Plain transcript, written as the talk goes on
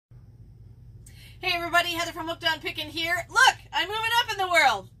Hey everybody, Heather from Hooked on Pickin here. Look, I'm moving up in the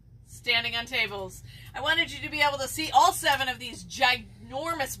world. Standing on tables. I wanted you to be able to see all 7 of these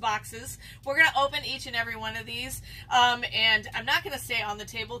ginormous boxes. We're going to open each and every one of these. And I'm not going to stay on the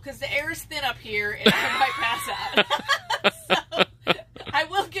table because the air is thin up here and I might pass out. So I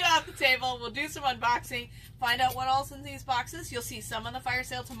will get off the table. We'll do some unboxing. Find out what all's in these boxes. You'll see some on the fire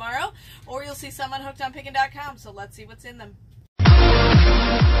sale tomorrow, or you'll see some on hookedonpickin.com. So let's see what's in them.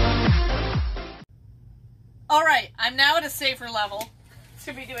 All right, I'm now at a safer level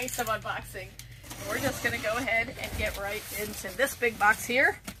to be doing some unboxing. We're just going to go ahead and get right into this big box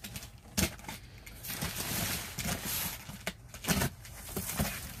here.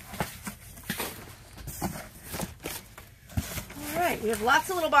 All right, we have lots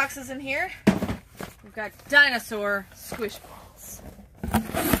of little boxes in here. We've got dinosaur squish balls.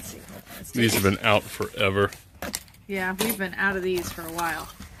 Let's see. These have been out forever. Yeah, we've been out of these for a while.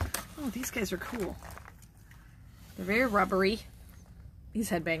 Oh, these guys are cool. They're very rubbery. He's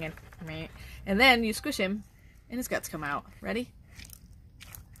headbanging. Right. And then you squish him and his guts come out. Ready?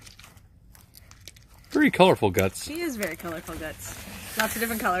 Very colorful guts. He is very colorful guts. Lots of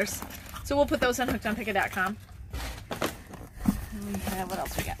different colors. So we'll put those on hookedonpickin.com. And what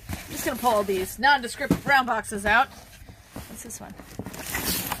else we got? I'm just going to pull all these nondescript brown boxes out. What's this one?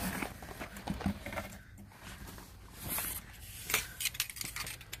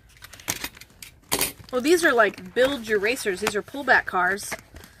 Well, these are like bilge erasers. These are pullback cars,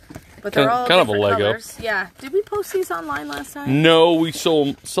 but they're all kind of a Lego. Colors. Yeah. Did we post these online last time? No, we sell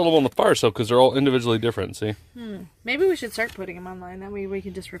them on the fire sale because they're all individually different. See? Maybe we should start putting them online. That way we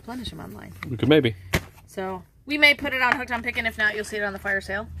can just replenish them online. We could maybe. So we may put it on Hooked on Pickin. If not, you'll see it on the fire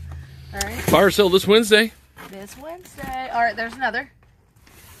sale. All right. Fire sale this Wednesday. This Wednesday. All right. There's another.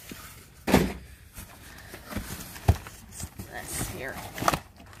 This here.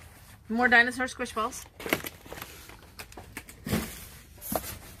 More dinosaur squish balls.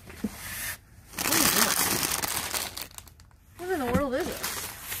 What is this? What in the world is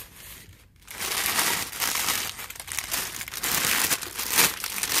this?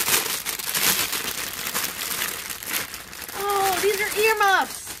 Oh, these are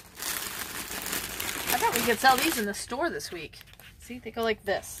earmuffs. I thought we could sell these in the store this week. See, they go like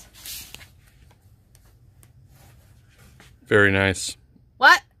this. Very nice.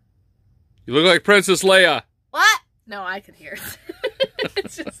 What? You look like Princess Leia. What? No, I could hear it.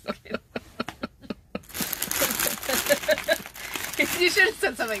 It's just like... You should have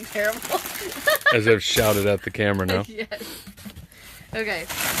said something terrible. As I've shouted at the camera now. Yes. Okay,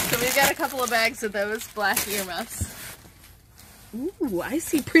 so we've got a couple of bags of those black earmuffs. Ooh, I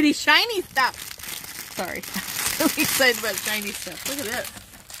see pretty shiny stuff. Sorry. I'm so excited about shiny stuff. Look at this.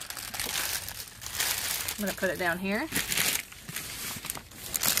 I'm going to put it down here.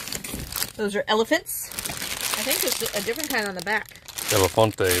 Those are elephants. I think there's a different kind on the back.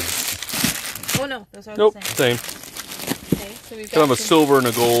 Elefantes. Oh no, those are nope, the same. Okay, so we've got kind of a silver and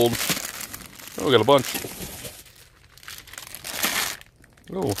a gold. Oh, we got a bunch.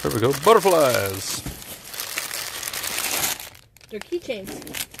 Oh, there we go. Butterflies. They're keychains.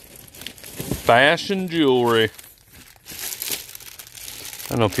 Fashion jewelry.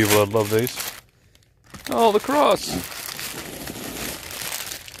 I know people that love these. Oh, the cross.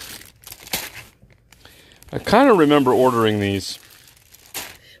 I kind of remember ordering these.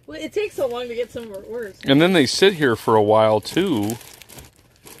 Well, it takes so long to get some of our orders. And then they sit here for a while, too,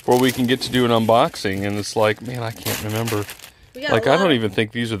 before we can get to do an unboxing. And it's like, man, I can't remember. Like, I don't even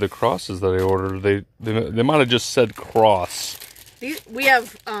think these are the crosses that I ordered. They might have just said cross. We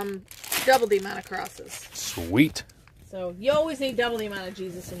have double the amount of crosses. Sweet. So, you always need double the amount of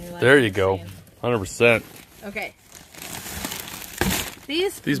Jesus in your life. There you go. 100%. Okay.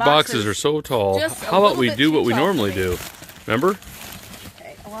 These boxes are so tall. How about we do what we normally do? Remember?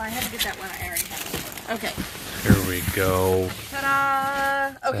 Okay. Well, I had to get that one I already had. Okay. Here we go.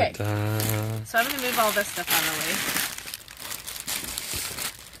 Ta-da! Okay. Ta-da. So I'm going to move all this stuff out of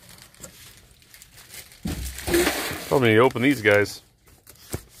the way. Probably need to open these guys.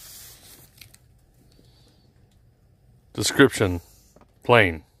 Description.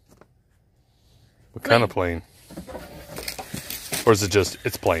 Plain. What kind of plain? Or is it just,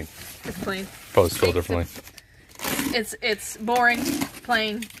 it's plain? It's plain. Probably spelled differently. It's boring,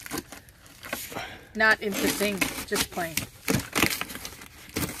 plain, not interesting, just plain.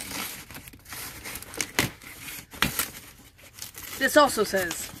 This also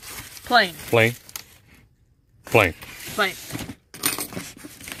says plain. Plain. Plain. Plain.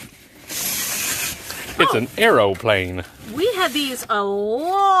 It's an aeroplane. We had these a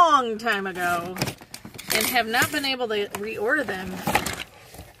long time ago and have not been able to reorder them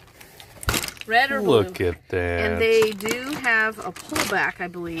Red or blue. Look at that. And they do have a pullback, I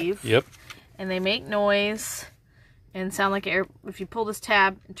believe. Yep. And they make noise and sound like air. If you pull this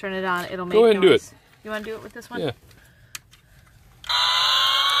tab and turn it on, it'll make noise. Go ahead and do it. You want to do it with this one? Yeah.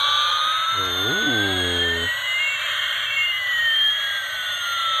 Ooh.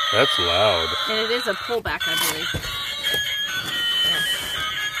 That's loud. And it is a pullback, I believe.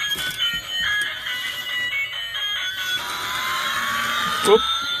 Yeah. Whoop.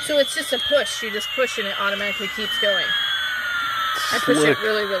 So it's just a push. You just push and it automatically keeps going. I push it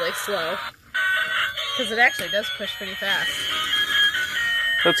really, really slow. Because it actually does push pretty fast.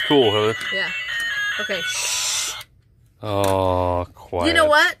 That's cool, Heather. Yeah. Okay. Shh. Oh, quiet. You know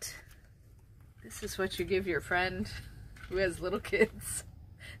what? This is what you give your friend who has little kids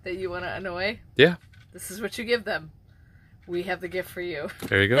that you want to annoy. Yeah. This is what you give them. We have the gift for you.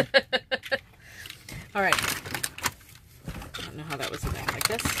 There you go. All right. I don't know how that was in there. Like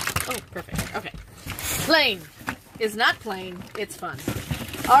this? Oh, perfect. Okay. Plain is not plain. It's fun.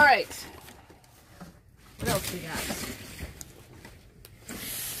 All right. What else we got?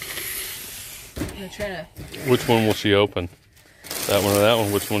 I'm going to try to... Which one will she open? That one or that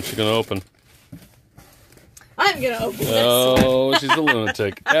one? Which one's she going to open? I'm going to open this one. Oh, she's a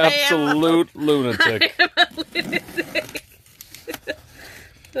lunatic. Absolute lunatic. I am a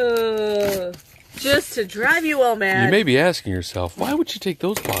lunatic. Just to drive you all mad. You may be asking yourself, why would she take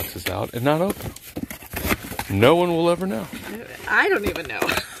those boxes out and not open them? No one will ever know. I don't even know.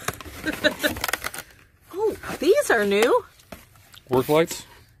 Oh, these are new. Work lights?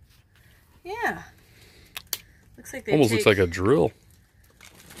 Yeah. Looks like they almost looks like a drill.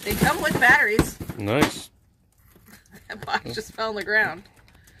 They come with batteries. Nice. That box just fell on the ground.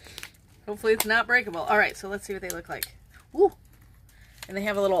 Hopefully it's not breakable. All right, so let's see what they look like. Woo! And they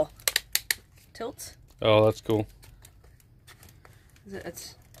have a little tilt. Oh, that's cool.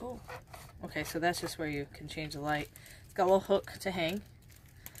 It's oh. Okay, so that's just where you can change the light. It's got a little hook to hang.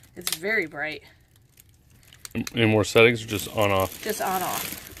 It's very bright. Any more settings or just on off? Just on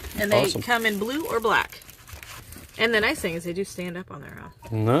off. And they come in blue or black. And the nice thing is they do stand up on their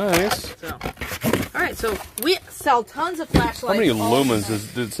own. Nice. So, all right, so we sell tons of flashlights. How many lumens?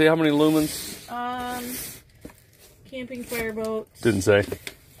 Did it say how many lumens? Camping fireboat. Didn't say.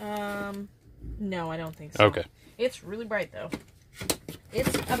 No, I don't think so. Okay. It's really bright though.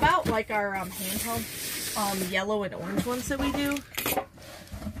 It's about like our handheld yellow and orange ones that we do.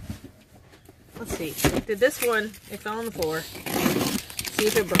 Let's see. Did this one? It fell on the floor. See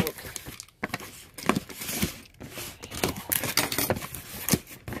if it broke.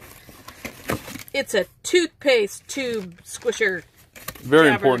 It's a toothpaste tube squisher. Very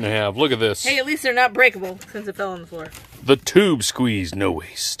jabber. important to have. Look at this. Hey, at least they're not breakable since it fell on the floor. The tube squeeze, no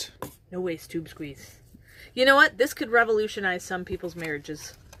waste. No waste tube squeeze. You know what? This could revolutionize some people's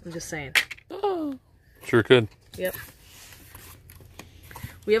marriages. I'm just saying. Oh. Sure could. Yep.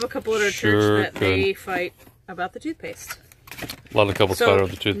 We have a couple at our church that they fight about the toothpaste. A lot of couples fight over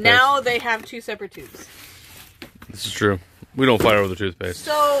the toothpaste. Now they have two separate tubes. This is true. We don't fight over the toothpaste.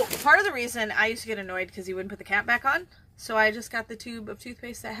 So part of the reason I used to get annoyed because he wouldn't put the cap back on. So I just got the tube of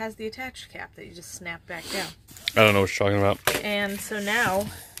toothpaste that has the attached cap that you just snap back down. I don't know what you're talking about. And so now,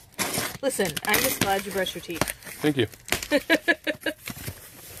 listen, I'm just glad you brushed your teeth. Thank you.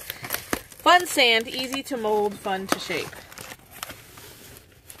 Fun sand, easy to mold, fun to shape.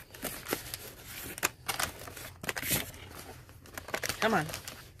 Come on.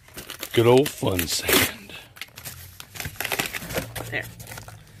 Good old fun sand. There.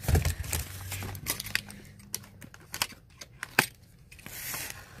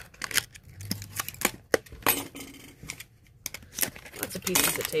 Lots of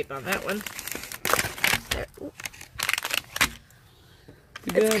pieces of tape on that one. There. Ooh.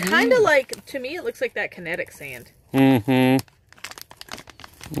 It's kind of like, to me, it looks like that kinetic sand. Mm-hmm.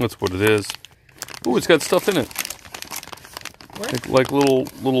 That's what it is. Ooh, it's got stuff in it. What? Like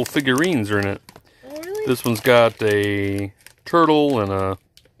little figurines are in it. Oh, really? This one's got a turtle and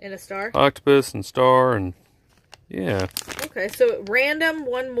a star? octopus and star and yeah. Okay, so random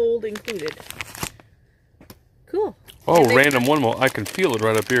one mold included. Cool. Oh, random one mold. I can feel it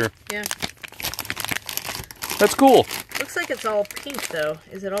right up here. Yeah. That's cool. Looks like it's all pink though.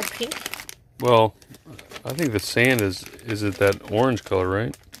 Is it all pink? Well, I think the sand is it that orange color,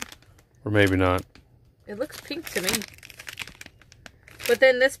 right? Or maybe not. It looks pink to me. But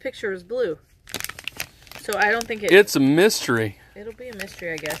then this picture is blue. So I don't think it's a mystery. It'll be a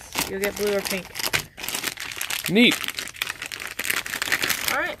mystery, I guess. You'll get blue or pink. Neat.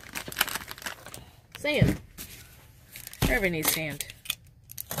 Alright. Sand. Everybody needs sand.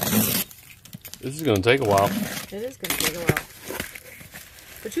 This is going to take a while. It is going to take a while.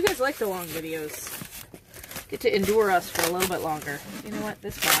 But you guys like the long videos. Get to endure us for a little bit longer. You know what?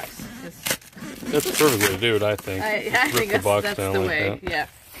 This box is... That's the perfect way to do it, I think. I think that's the way. That. Yeah.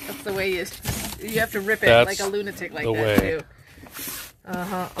 That's the way you have to rip it like a lunatic like that,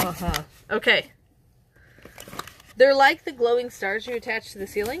 too. Okay. They're like the glowing stars you attach to the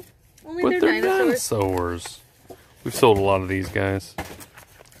ceiling. Only But they're dinosaurs. We've sold a lot of these guys.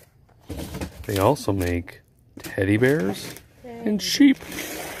 They also make teddy bears and sheep.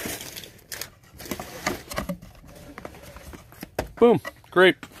 Boom.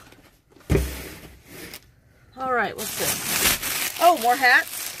 Great. All right, what's this? Oh, more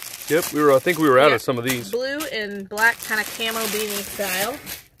hats. Yep, I think we were out of some of these. Blue and black kind of camo beanie style.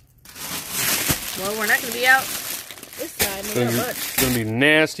 Well, we're not going to be out this time. We got much. It's going to be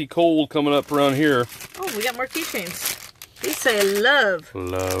nasty cold coming up around here. Oh, we got more keychains. These say love.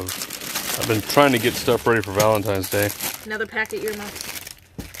 Love. I've been trying to get stuff ready for Valentine's Day. Another packet earmuffs.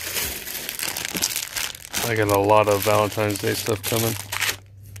 I got a lot of Valentine's Day stuff coming.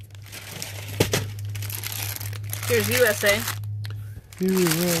 Here's USA.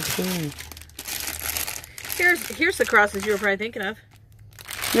 USA. Here's the crosses you were probably thinking of.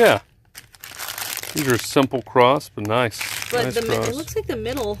 Yeah. These are simple cross, but nice. But nice it looks like the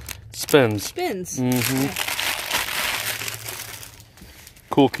middle spins. Mm-hmm. Yeah.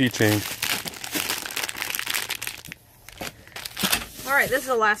 Cool keychain. All right, this is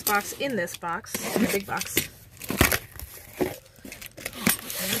the last box in this box, the big box. I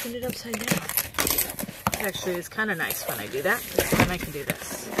opened it upside down. Actually, it's kind of nice when I do that. Then I can do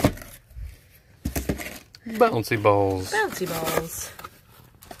this. Bouncy balls. Bouncy balls.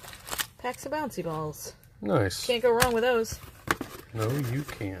 Packs of bouncy balls. Nice. Can't go wrong with those. No, you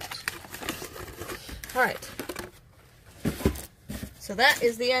can't. All right. So that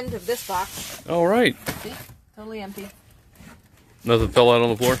is the end of this box. All right. See? Totally empty. Nothing fell out on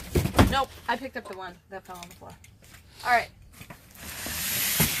the floor? Nope. I picked up the one that fell on the floor. All right.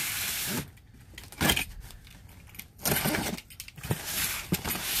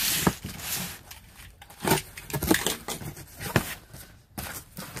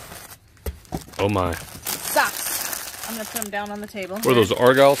 Oh my. Socks. I'm going to put them down on the table. What are those,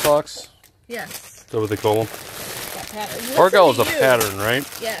 Argyle socks? Yes. Is that what they call them? That Argyle is a pattern, right?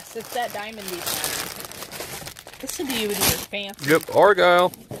 Yes, it's that diamondy pattern. Listen to you with your fancy. Yep,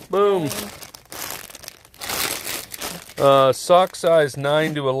 Argyle. Boom. Sock size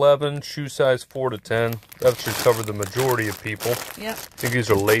 9 to 11, shoe size 4 to 10. That should cover the majority of people. Yep. I think these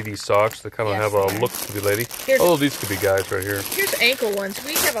are lady socks. They kind of have a look to be lady. Oh, these could be guys right here. Here's ankle ones.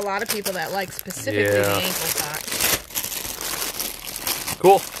 We have a lot of people that like specifically the ankle socks.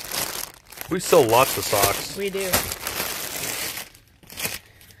 Cool. We sell lots of socks. We do.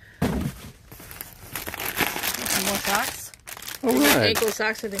 Some more socks. All right. Ankle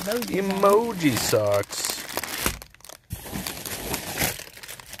socks with emojis. Emoji socks.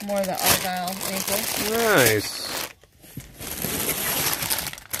 More of the Argyle ankle. Nice.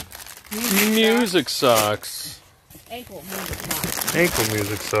 Music socks. Ankle music socks. Ankle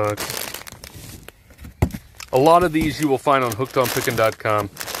music socks. A lot of these you will find on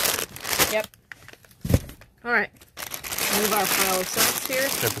hookedonpickin.com. Yep. All right. Move our pile of socks here.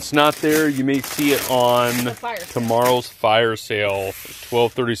 If it's not there, you may see it on tomorrow's fire sale,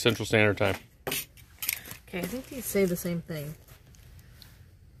 12:30 Central Standard Time. Okay, I think these say the same thing.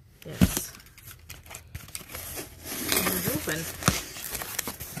 Yes. Open.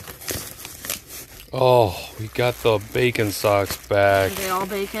 Oh, we got the bacon socks back. Are they all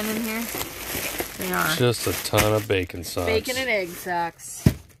bacon in here? They are. Just a ton of bacon socks. Bacon and egg socks.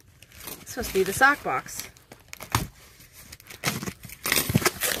 It's supposed to be the sock box.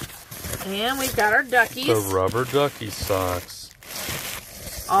 And we've got our duckies. The rubber ducky socks.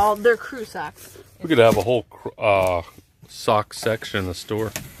 They're crew socks. We could have a whole sock section in the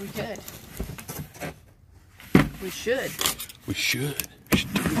store. We could. We should. We should. We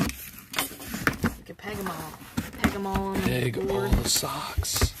should do it. We could peg them all. Peg them all on the Peg board. all the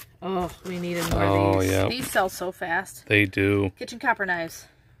socks. Oh, we needed more of these. Yeah. These sell so fast. They do. Kitchen copper knives.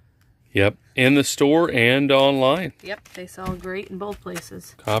 Yep. In the store and online. Yep. They sell great in both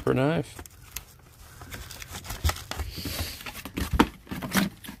places. Copper knife.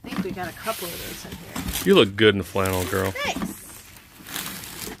 I think we got a couple of those in here. You look good in the flannel, girl. Thanks.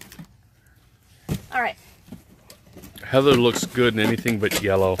 All right. Heather looks good in anything but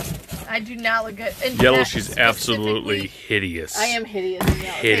yellow. I do not look good. In Yellow, fact, she's absolutely hideous. I am hideous in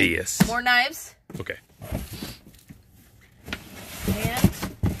yellow. Hideous. Okay. More knives. Okay. And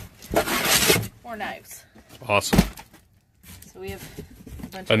more knives. Awesome. So we have a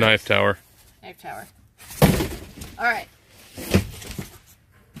bunch A of knife tower. Knife tower. All right.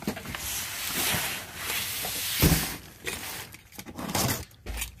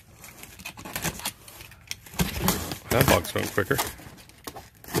 That box went quicker.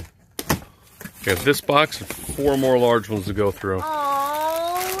 Got this box and 4 more large ones to go through.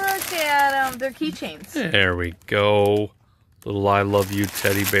 Oh, look at them. They're keychains. There we go. Little I love you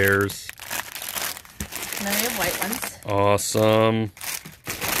teddy bears. And then we have white ones. Awesome.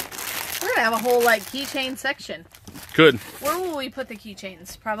 We're going to have a whole, like, keychain section. Good. Where will we put the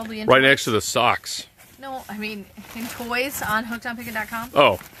keychains? Probably in right toys? next to the socks. No, I mean, in toys on hookedonpickin.com.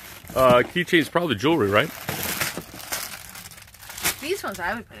 Oh. Keychains, probably jewelry, right? These ones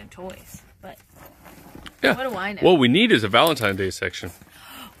I would put in toys, but yeah. What do I know? What we need is a Valentine's Day section.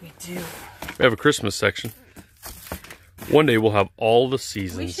 We do. We have a Christmas section. One day we'll have all the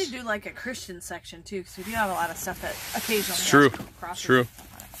seasons. We should do like a Christian section too, because we do have a lot of stuff that occasionally it's true. crosses. It's true.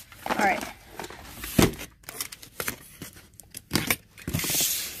 All right.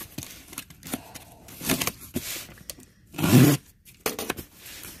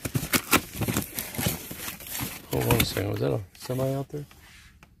 Hold on a second. Was that a semi out there?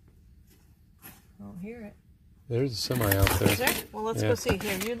 I don't hear it. There's a semi out there. Is there? Well, let's go see.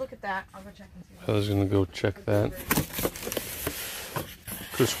 Here, you look at that. I'll go check and see. I was going to go check that.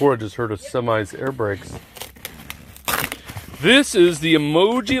 Chris swore I just heard a semi's air brakes. This is the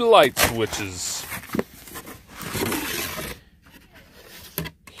emoji light switches.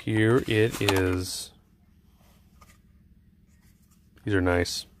 Here it is. These are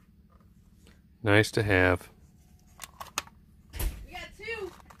nice. Nice to have. We got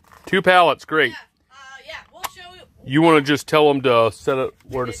 2. 2 pallets, great. Yeah, we'll show you. You want to just tell them to set it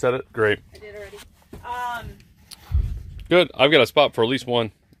where to set it? Great. I did already. Good. I've got a spot for at least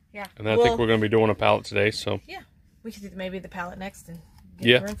one. Yeah. And I think we're going to be doing a pallet today, so. Yeah. We could do maybe the pallet next and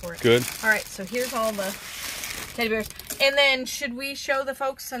get room for it. Good. All right, so here's all the teddy bears. And then should we show the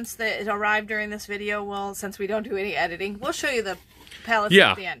folks, since it arrived during this video, well, since we don't do any editing, we'll show you the pallets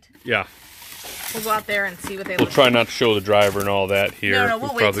at the end. Yeah. We'll go out there and see what they We'll look try like. not to show the driver and all that here. No,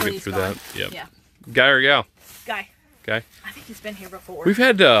 we'll wait probably till get he's through gone. that. Yep. Yeah. Guy or gal? Guy. Guy. I think he's been here before. We've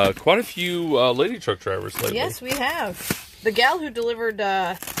had quite a few lady truck drivers lately. Yes, we have. The gal who delivered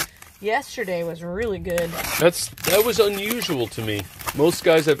yesterday was really good. That was unusual to me. Most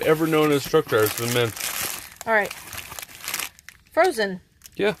guys I've ever known as truck drivers have been men. All right. Frozen.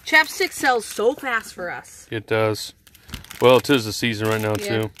 Yeah. Chapstick sells so fast for us. It does. Well, it is the season right now,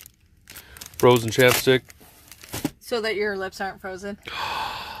 too. Frozen chapstick. So that your lips aren't frozen.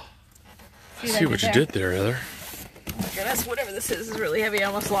 See what you did there, Heather. Oh my goodness, whatever this is really heavy. I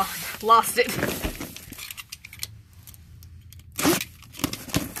almost lost it.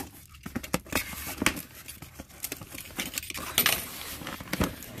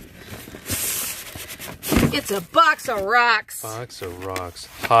 It's a box of rocks. Box of rocks.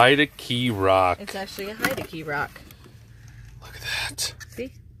 Hide a key rock. It's actually a hide a key rock. Look at that.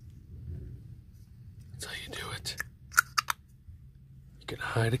 See? That's how you do it. You can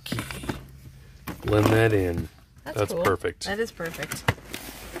hide a key. Blend that in. That's cool. Perfect. That is perfect.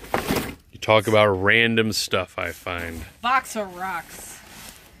 You talk about random stuff, I find. Box of rocks.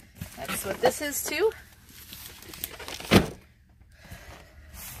 That's what this is too.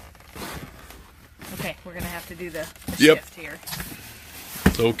 Okay, we're gonna have to do the shift here.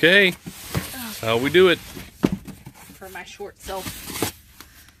 It's okay. That's how we do it. For my short self.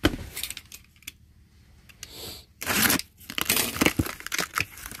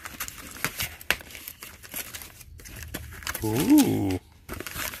 Ooh.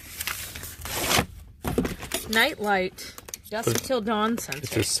 Night light. Just until dawn sensor.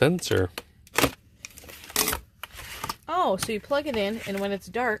 It's a sensor. Oh, so you plug it in, and when it's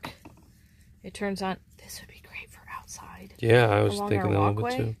dark, it turns on. This would be great for outside. Yeah, I was thinking that of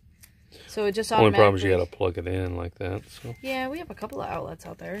it too. So it just only automatically... problem is you got to plug it in like that. So. Yeah, we have a couple of outlets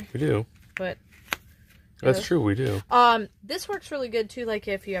out there. We do. But... That's true, we do. This works really good too, like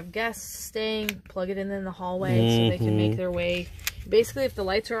if you have guests staying, plug it in the hallway so they can make their way. Basically, if the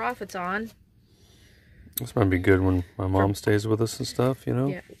lights are off, it's on. This might be good when my mom stays with us and stuff, you know?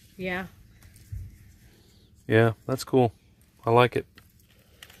 Yeah. Yeah. Yeah, that's cool. I like it.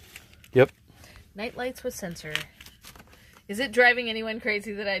 Yep. Night lights with sensor. Is it driving anyone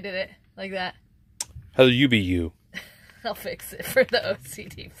crazy that I did it like that? Heather, you be you. I'll fix it for the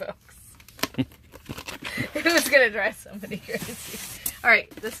OCD folks. It was going to drive somebody crazy. All right,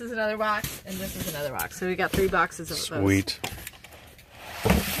 this is another box, and this is another box. So we got 3 boxes of those. Sweet.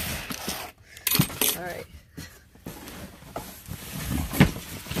 All right.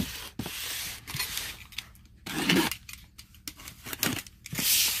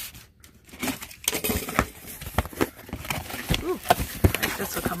 Ooh, I think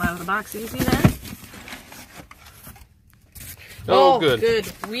this will come out of the box easy then. Oh, good.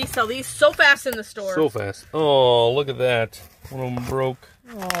 Good. We sell these so fast in the store. So fast. Oh, look at that. One of them broke.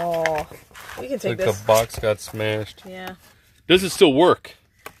 Oh, we can take like this. The box got smashed. Yeah. Does it still work?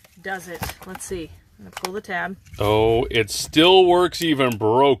 Does it? Let's see. I'm going to pull the tab. Oh, it still works even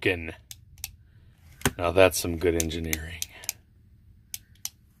broken. Now that's some good engineering.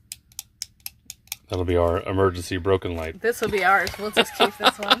 That'll be our emergency broken light. This will be ours. We'll just keep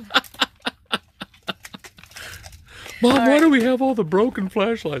this one. Mom, why do we have all the broken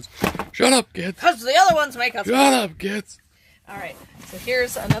flashlights? Shut up, kids. Because the other ones make us. Shut up, kids. All right. So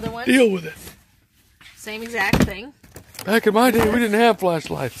here's another one. Deal with it. Same exact thing. Back in my day, we didn't have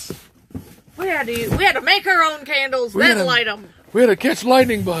flashlights. We had to make our own candles, then light them. We had to catch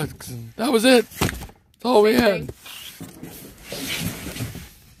lightning bugs. And that was it. That's all we had.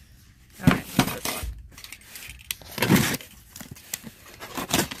 All right. This one.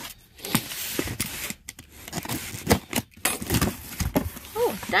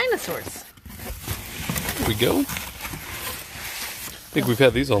 Oh, dinosaurs. There we go. I think we've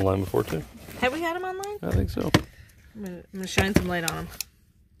had these online before, too. Have we had them online? I think so. I'm gonna shine some light on them.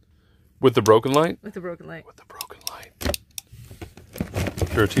 With the broken light? With the broken light. With the broken light. Is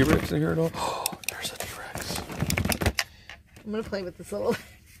there a T-Rex in here at all? Oh, there's a T-Rex. I'm gonna play with this little. Look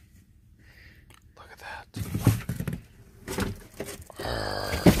at that.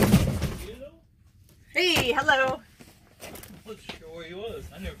 Hey, hello. I wasn't sure where he was.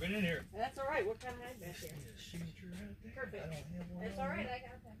 I've never been in here. That's all right. What kind of hide back here? Perfect. I don't have one. That's all right. I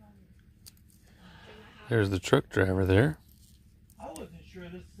got that on. There's the truck driver there. I wasn't sure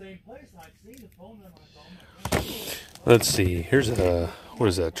this is the same place. I'd seen the phone number. I thought, Let's see. Here's a, what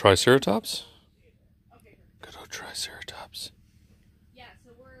is that, Triceratops? Okay. Good old Triceratops. Yeah.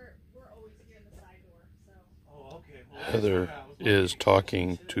 So we're always here in the side door. So. oh, okay. Well, Heather is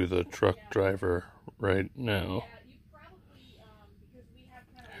talking to the truck driver right now. Yeah, you probably because we have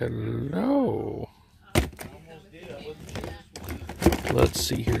kind of. Hello. I almost did. I wasn't sure. Let's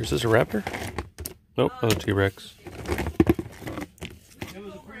see here. Is this a raptor? Nope, another T-Rex. It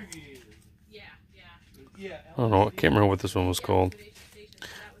was a preview. Yeah. Yeah. I don't know. I can't remember what this one was called. I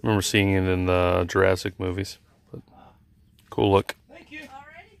remember seeing it in the Jurassic movies. But cool look. Thank you.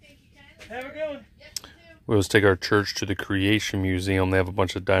 Alrighty. Thank you, guys. Have a good one. Yes, you too. We always take our church to the Creation Museum. They have a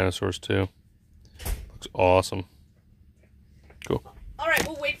bunch of dinosaurs too. Looks awesome. Cool. All right.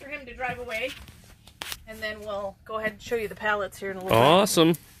 We'll wait for him to drive away, and then we'll go ahead and show you the pallets here in a little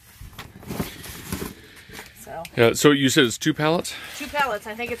Awesome. bit. So. Yeah. So you said it's 2 pallets? 2 pallets.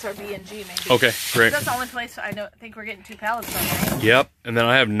 I think it's our B&G maybe. Okay, great. That's the only place I think we're getting 2 pallets from. Right? Yep. And then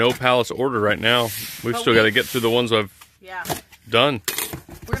I have no pallets ordered right now. We've still got to get through the ones I've done.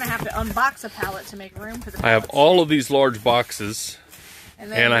 We're gonna have to unbox a pallet to make room for the pallets. I have all of these large boxes,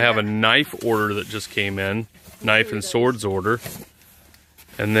 and I have a knife order that just came in, knife and swords order,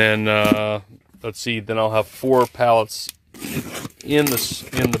 and then let's see, then I'll have 4 pallets in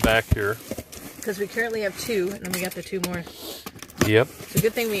the back here. Because we currently have 2, and then we got the 2 more. Yep. It's a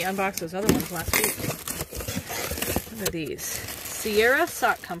good thing we unboxed those other ones last week. What are these? Sierra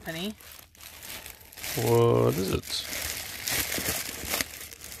Sock Company. What is it?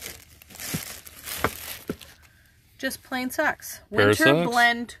 Just plain socks. Pair of Winter socks?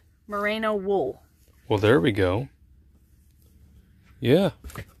 blend merino wool. Well, there we go. Yeah.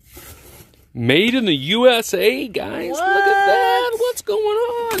 Made in the USA, guys. What? Look at that. What's going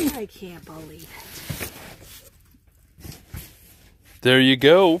on? I can't believe it. There you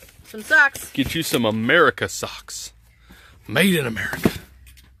go. Some socks. Get you some America socks. Made in America.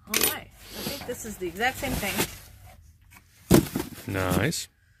 All right. I think this is the exact same thing. Nice.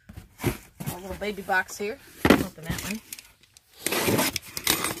 A little baby box here. Open that one.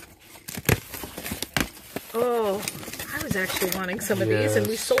 Oh, I was actually wanting some of these, and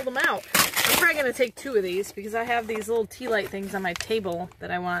we sold them out. I'm probably going to take 2 of these because I have these little tea light things on my table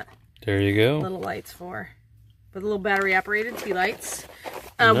that I want There you go. little lights for. With little battery operated tea lights.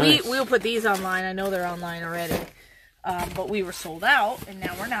 Nice. We'll put these online. I know they're online already. But we were sold out, and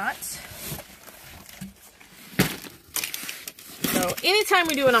now we're not. So anytime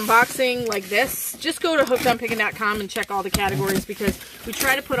we do an unboxing like this, just go to hookedonpickin.com and check all the categories because we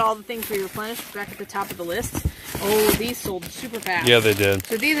try to put all the things we replenish back at the top of the list. Oh, these sold super fast. Yeah, they did.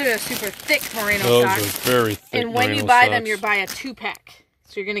 So these are the super thick merino Those socks. are very thick. And when you merino buy socks. them, you buy a 2-pack.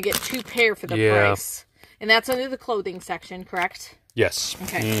 So you're going to get 2 pair for the Yeah. price. And that's under the clothing section, correct? Yes.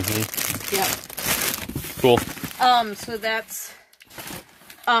 Okay. Mm-hmm. Yep. Cool. So that's...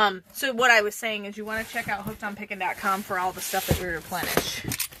 so what I was saying is you want to check out hookedonpickin.com for all the stuff that we replenish.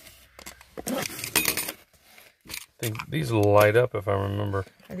 I think these will light up if I remember.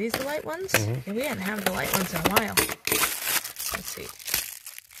 Are these the light ones? Mm-hmm. Yeah, we hadn't had the light ones in a while. see.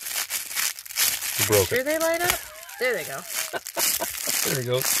 You broke Sure it. they light up? There they go. There you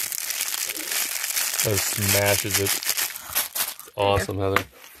go. That smashes it. It's awesome, Heather.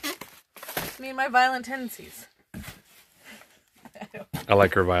 It's me and my violent tendencies. I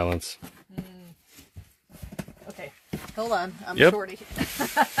like her violence. Okay, hold on. I'm Yep. shorty.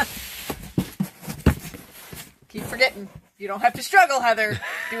 Keep forgetting. You don't have to struggle, Heather.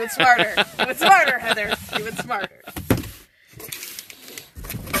 Do it smarter. Do it smarter, Heather. Do it smarter.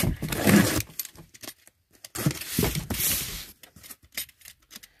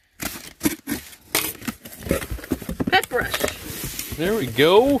 Pet brush. There we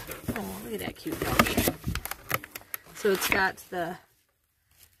go. Oh, look at that cute dog. So it's got the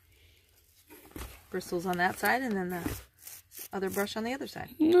bristles on that side and then the other brush on the other side.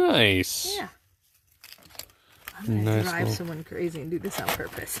 Nice. Yeah. I'm going to Nice drive little- someone crazy and do this on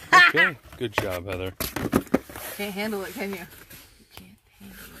purpose. Okay. Good job, Heather. Can't handle it, can you? You can't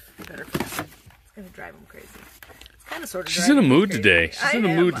handle it. I better fix it. It's going to drive them crazy. It's kind of sort of She's in a driving me mood crazy. today. She's I in a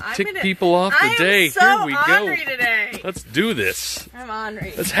am. mood to I'm tick in a- people off I am today. so Here we go. ornery today. Let's do this. I'm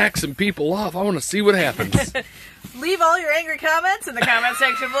ornery. Let's hack some people off. I want to see what happens. Leave all your angry comments in the comment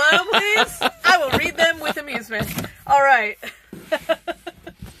section below, please. I will read them with amusement. All right.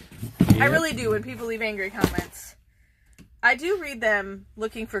 I really do. When people leave angry comments, I do read them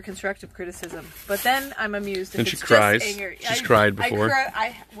looking for constructive criticism, but then I'm amused. And if she it's cries. Just anger. She's cried before.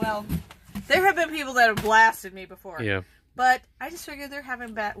 Well, there have been people that have blasted me before. Yeah. But I just figure they're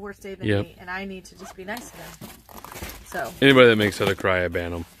having a worse day than Yep. me, and I need to just be nice to them. So Anybody that makes Heather cry, I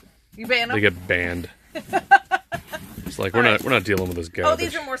ban them. you ban them. They get banned. It's like we're not dealing with this Oh, garbage.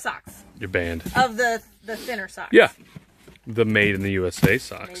 these are more socks You're banned. of the thinner socks. Yeah. The made in the USA Made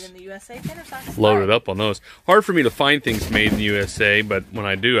socks. in the USA thinner socks. Loaded All right. up on those. Hard for me to find things made in the USA, but when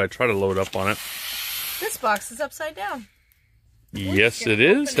I do, I try to load up on it. This box is upside down. Yes, We're it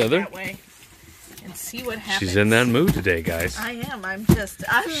gonna is, open it Heather. that way and see what happens. She's in that mood today, guys. I am. I'm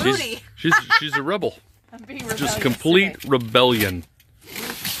moody. She's a rebel. I'm being rebellious Just complete today. rebellion.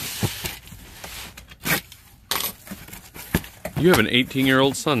 You have an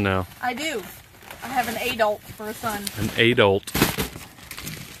 18-year-old son now. I do. I have an adult for a son. An adult.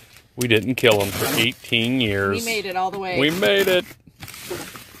 We didn't kill him for 18 years. We made it all the way. We made it.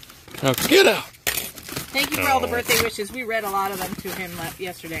 Now get out. Thank you for all the birthday wishes. We read a lot of them to him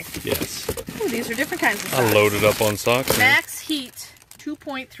yesterday. Yes. Ooh, these are different kinds of socks. I loaded up on socks. man. Max Heat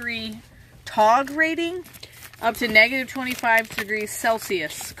 2.3 TOG rating up to negative 25 degrees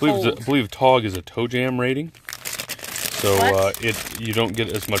Celsius. I Cold. believe TOG is a toe jam rating. So What? you don't get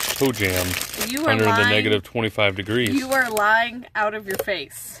as much toe jam You are under the lying. negative 25 degrees. You are lying out of your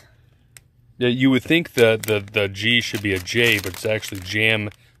face. Yeah, you would think that the G should be a J, but it's actually jam.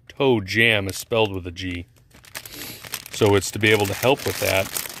 Toe jam is spelled with a G. So it's to be able to help with that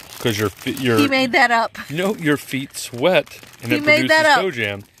because He made that up. your feet sweat and He it made produces that up. toe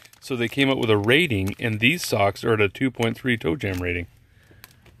jam. So they came up with a rating, and these socks are at a 2.3 toe jam rating.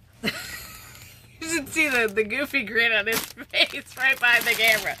 You should see the goofy grin on his face right behind the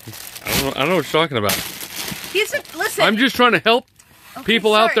camera. I don't know what you're talking about. Listen. I'm just trying to help Okay,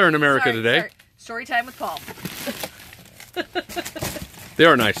 people out sorry, there in America sorry, today. sorry. Story time with Paul. They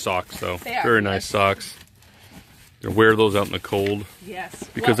are nice socks, though. They are, Very nice yes. socks. You wear those out in the cold. Yes.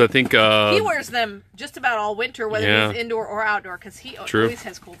 Because Well, I think... he wears them just about all winter, whether Yeah. he's indoor or outdoor, because he True. always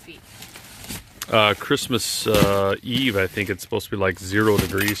has cold feet. Christmas Eve, I think it's supposed to be like 0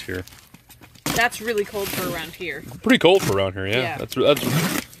 degrees here. That's really cold for around here. Pretty cold for around here, yeah. Yeah. That's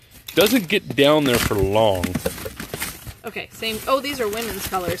doesn't get down there for long. Okay, same. Oh, these are women's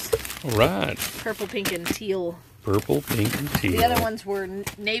colors. All right. Purple, pink, and teal. Purple, pink, and teal. The other ones were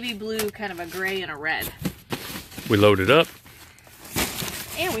navy blue, kind of a gray, and a red. We loaded up.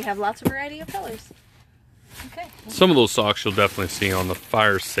 And we have lots of variety of colors. Okay. Some of those socks you'll definitely see on the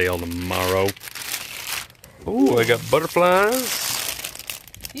fire sale tomorrow. Ooh, I got butterflies.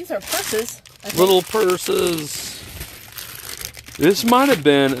 These are purses. I think. Little purses. This might have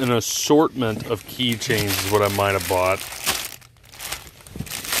been an assortment of keychains is what I might have bought.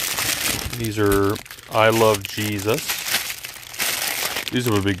 These are I Love Jesus. These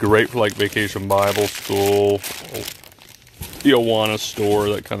would be great for like Vacation Bible School, the Awana store,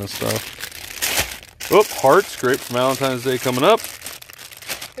 that kind of stuff. Oh, hearts, great for Valentine's Day coming up.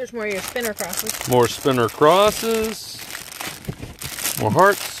 There's more of your spinner crosses. More spinner crosses. More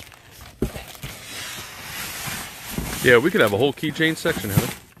hearts. Yeah, we could have a whole keychain section,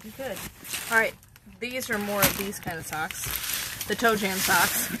 Heather. You could. All right. These are more of these kind of socks. The toe jam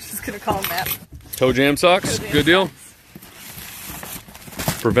socks. I'm just going to call them that. Toe jam socks, Toe jam good deal.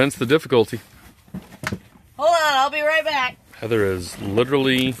 socks. Prevents the difficulty. Hold on, I'll be right back. Heather is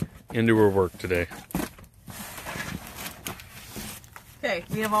literally into her work today. Okay,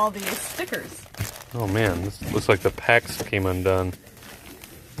 we have all these stickers. Oh man, this looks like the packs came undone.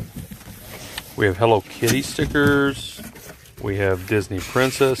 We have Hello Kitty stickers. We have Disney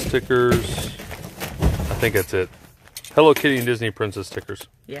Princess stickers. I think that's it. Hello Kitty and Disney Princess stickers.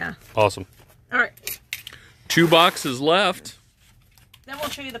 Yeah. Awesome. All right. 2 boxes left. Then we'll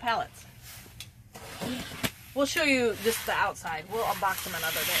show you the pallets. We'll show you just the outside. We'll unbox them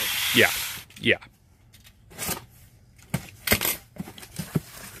another day. Yeah. Yeah.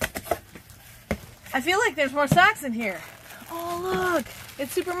 I feel like there's more socks in here. Oh, look.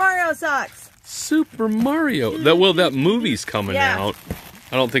 It's Super Mario socks. Super Mario. That movie's coming Yeah. out.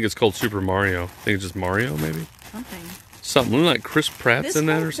 I don't think it's called Super Mario. I think it's just Mario, maybe. Something. Something like Chris Pratt's in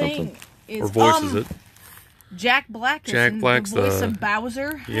that whole or something. thing Or voices it. Jack Black is Jack Black's the voice the- of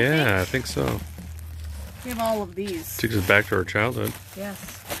Bowser. Yeah, I think so. We have all of these. Takes us back to our childhood. Yes.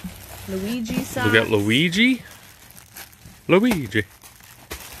 Luigi socks. We got Luigi. Luigi.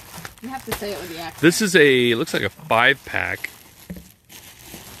 You have to say it with the accent. This is looks like a 5-pack.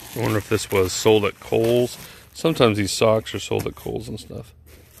 I wonder if this was sold at Kohl's. Sometimes these socks are sold at Kohl's and stuff.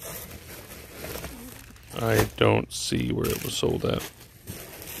 I don't see where it was sold at.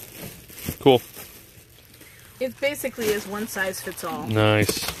 Cool. It basically is one size fits all. Nice.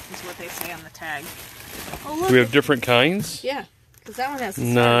 Is what they say on the tag. Oh, look. Do we have different kinds? Yeah, because that one has the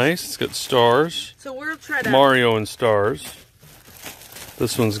Nice. stars. It's got stars. So we'll try to... Mario and stars.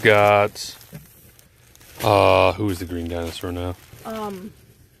 This one's got... who's the green dinosaur now?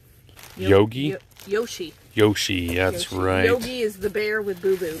 Yogi? Yoshi. Yoshi, that's Yoshi. right. Yogi is the bear with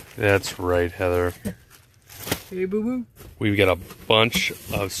Boo Boo. That's right, Heather. Hey, Boo Boo. We've got a bunch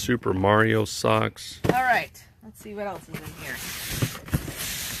of Super Mario socks. All right. Let's see what else is in here.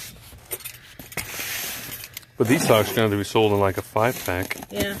 But these socks are going to be sold in like a 5-pack.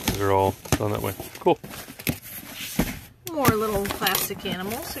 Yeah. They're all done that way. Cool. More little plastic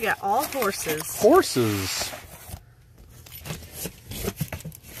animals. We got all horses. Horses.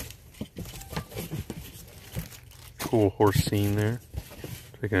 Cool horse scene there.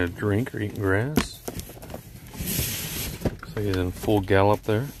 Taking a drink or eating grass. Looks like he's in full gallop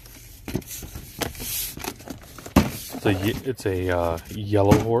there. It's a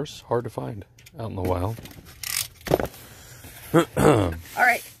yellow horse. Hard to find out in the wild. All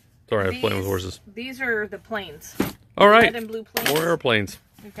right. Sorry, I was playing with horses. These are the planes. All right. Red and blue planes. More airplanes.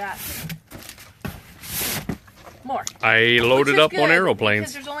 We've got more. I loaded up on Because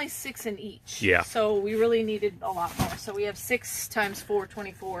aeroplanes. there's only 6 in each. Yeah. So we really needed a lot more. So we have 6 times 4,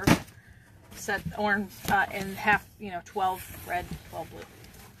 24 set orange and half, 12 red, 12 blue.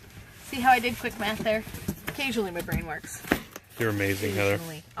 See how I did quick math there? Occasionally my brain works. You're amazing, Heather.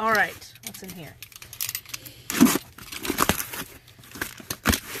 Occasionally. All right. What's in here?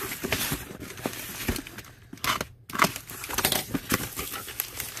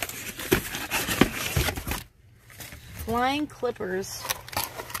 Flying clippers.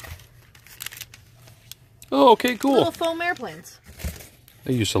 Oh, okay, cool. Little foam airplanes.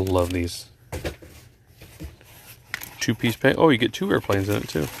 I used to love these. 2-piece pack. Oh, you get 2 airplanes in it,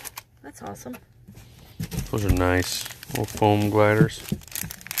 too. That's awesome. Those are nice. Little foam gliders.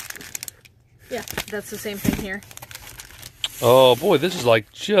 Yeah, that's the same thing here. Oh, boy, this is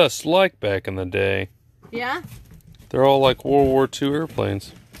like just like back in the day. Yeah? They're all like World War II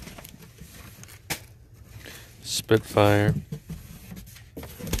airplanes. Spitfire.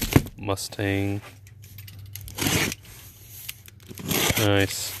 Mustang.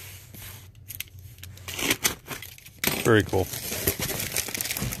 Nice. Very cool.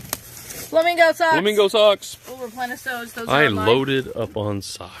 Flamingo socks. Flamingo socks. We'll replenish those. Those I are online. loaded up on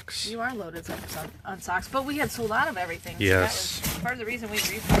socks. You are loaded up on socks, but we had sold out of everything. So Yes. that was part of the reason we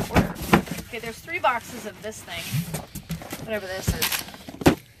ordered. Okay, there's 3 boxes of this thing. Whatever this is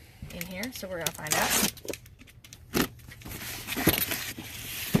in here, so we're going to find out.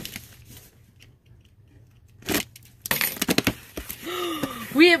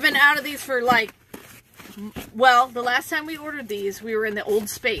 We have been out of these for well, the last time we ordered these, we were in the old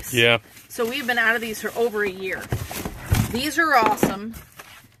space. Yeah. So we've been out of these for over a year. These are awesome.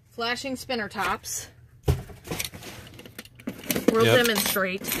 Flashing spinner tops. We'll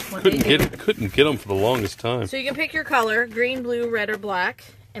demonstrate what they do. Couldn't get them for the longest time. So you can pick your color, green, blue, red, or black.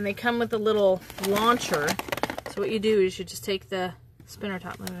 And they come with a little launcher. So what you do is you just take the spinner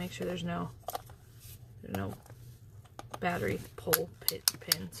top. Let me make sure there's no battery pole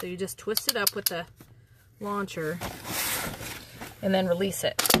pin. So you just twist it up with the launcher and then release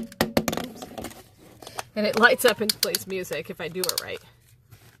it. Oops. And it lights up and plays music if I do it right.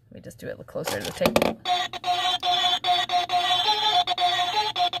 Let me just do it a little closer to the table.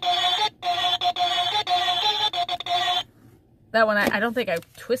 That one, I don't think I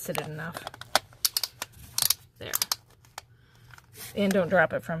twisted it enough. There. And don't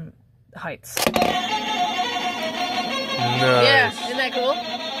drop it from heights. Nice. Yeah, isn't that cool?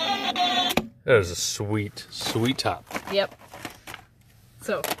 That is a sweet, sweet top. Yep.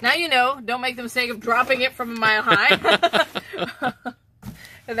 So, now you know, don't make the mistake of dropping it from a mile high.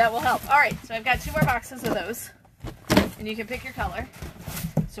 And that will help. Alright, so I've got 2 more boxes of those. And you can pick your color.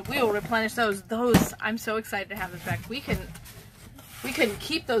 So we will replenish those. Those, I'm so excited to have those back. We couldn't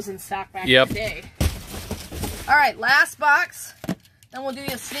keep those in stock back in the day. Alright, last box. Then we'll do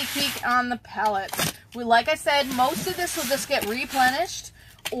a sneak peek on the pallets. Like I said, most of this will just get replenished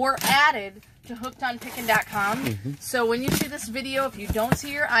or added to hookedonpickin.com. So when you see this video, if you don't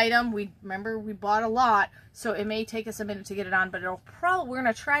see your item, remember we bought a lot, so it may take us a minute to get it on, but we're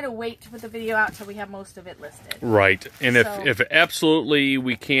gonna try to wait to put the video out till we have most of it listed. Right, and if absolutely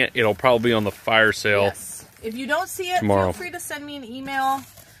we can't, it'll probably be on the fire sale. Yes. If you don't see it, tomorrow. Feel free to send me an email,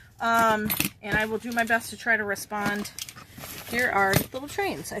 and I will do my best to try to respond. Here are little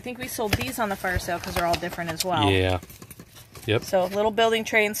trains. I think we sold these on the fire sale because they're all different as well. Yeah. Yep. So little building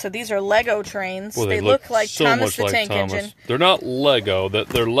trains. So these are Lego trains. Well, they look like so Thomas much the like Tank Thomas. Engine. They're not Lego.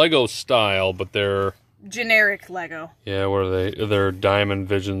 They're Lego style, but they're generic Lego. Yeah, what are they? They're Diamond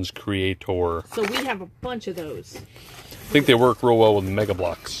Visions Creator. So we have a bunch of those. I think they work real well with Mega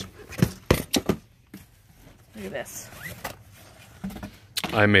Blocks. Look at this.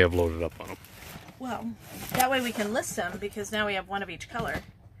 I may have loaded up on them. Well, that way we can list them because now we have one of each color.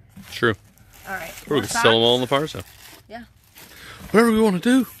 True. All right. Or we can sell them all in the fire sale. Yeah. Whatever we want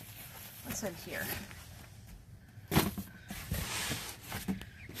to do. What's in here?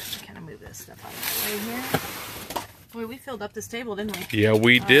 Kind of move this stuff out of the way here. Boy, we filled up this table, didn't we? Yeah,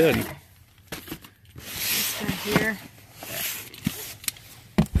 we did. Right. This guy here.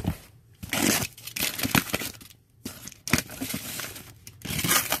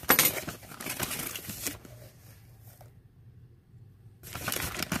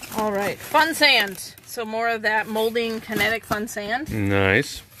 All right, fun sand. So more of that molding kinetic fun sand.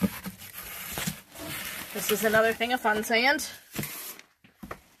 Nice. This is another thing of fun sand.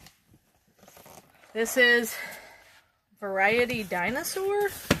 This is Variety Dinosaur.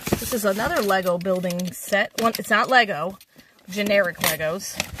 This is another Lego building set. One, it's not Lego, generic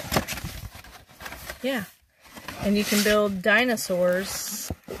Legos. Yeah, and you can build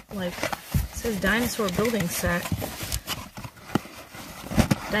dinosaurs. Like it says, dinosaur building set.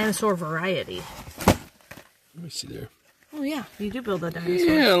 Dinosaur variety. Let me see there. Oh yeah, you do build a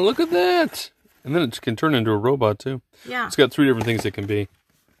dinosaur. Yeah, look at that. And then it can turn into a robot too. Yeah. It's got 3 different things it can be.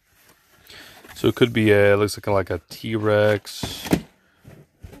 So it could be it looks like a T-Rex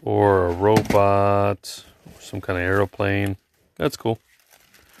or a robot or some kind of aeroplane. That's cool.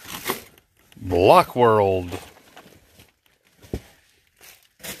 Block World.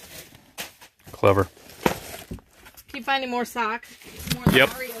 Clever. Keep finding more socks. More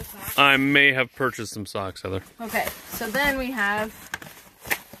Yep. Mario socks. I may have purchased some socks, Heather. Okay, so then we have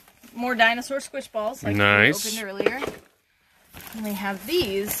more dinosaur squish balls like Nice. we opened earlier. And we have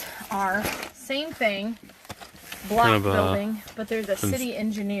these are same thing, block Kind of a building, but they're the city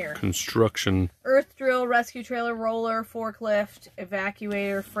engineer. Construction. Earth drill, rescue trailer, roller, forklift,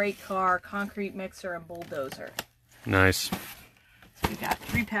 evacuator, freight car, concrete mixer, and bulldozer. Nice. So we got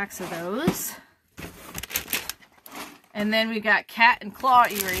 3 packs of those. And then we got cat and claw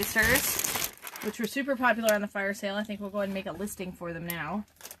erasers, which were super popular on the fire sale. I think we'll go ahead and make a listing for them now.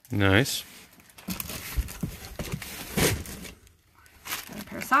 Nice. And a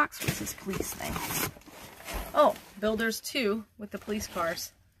pair of socks. What's this police thing? Oh, Builders 2 with the police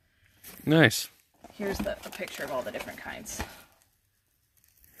cars. Nice. Here's a picture of all the different kinds.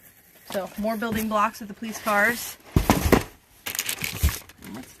 So, more building blocks with the police cars.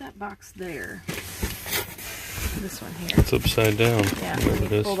 And what's that box there? This one here. It's upside down. Yeah, Whatever let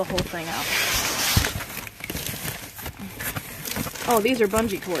it me is. pull the whole thing out. Oh, these are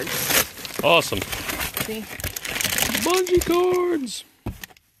bungee cords. Awesome. See? Bungee cords.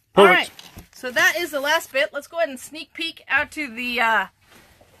 Perfect. All right, so that is the last bit. Let's go ahead and sneak peek out to the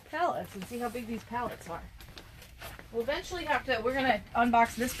pallets and see how big these pallets are. We'll eventually have to, we're going to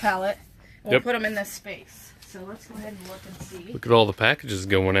unbox this pallet and we'll put them in this space. So let's go ahead and look and see. Look at all the packages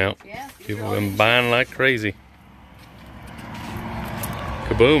going out. Yeah. People have been buying like crazy.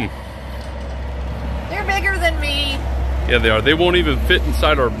 Kaboom. They're bigger than me. Yeah, they are. They won't even fit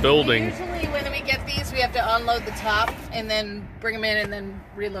inside our building. Usually when we get these, we have to unload the top and then bring them in and then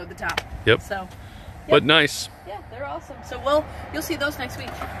reload the top. Yep. So, But nice. yeah, they're awesome. So you'll see those next week.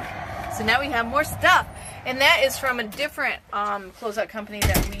 So now we have more stuff. And that is from a different closeout company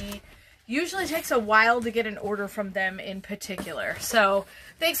that we Usually takes a while to get an order from them in particular. So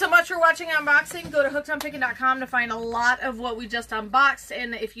thanks so much for watching unboxing. Go to hookedonpickin.com to find a lot of what we just unboxed.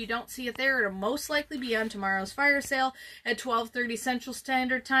 And if you don't see it there, it'll most likely be on tomorrow's fire sale at 12:30 Central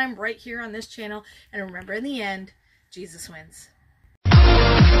Standard Time right here on this channel. And remember, in the end, Jesus wins.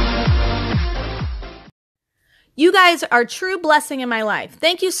 You guys are a true blessing in my life.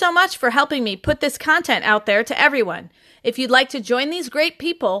 Thank you so much for helping me put this content out there to everyone. If you'd like to join these great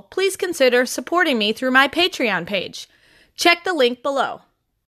people, please consider supporting me through my Patreon page. Check the link below.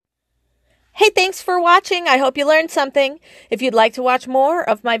 Hey, thanks for watching. I hope you learned something. If you'd like to watch more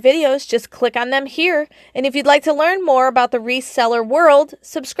of my videos, just click on them here. And if you'd like to learn more about the reseller world,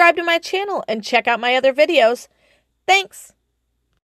 subscribe to my channel and check out my other videos. Thanks.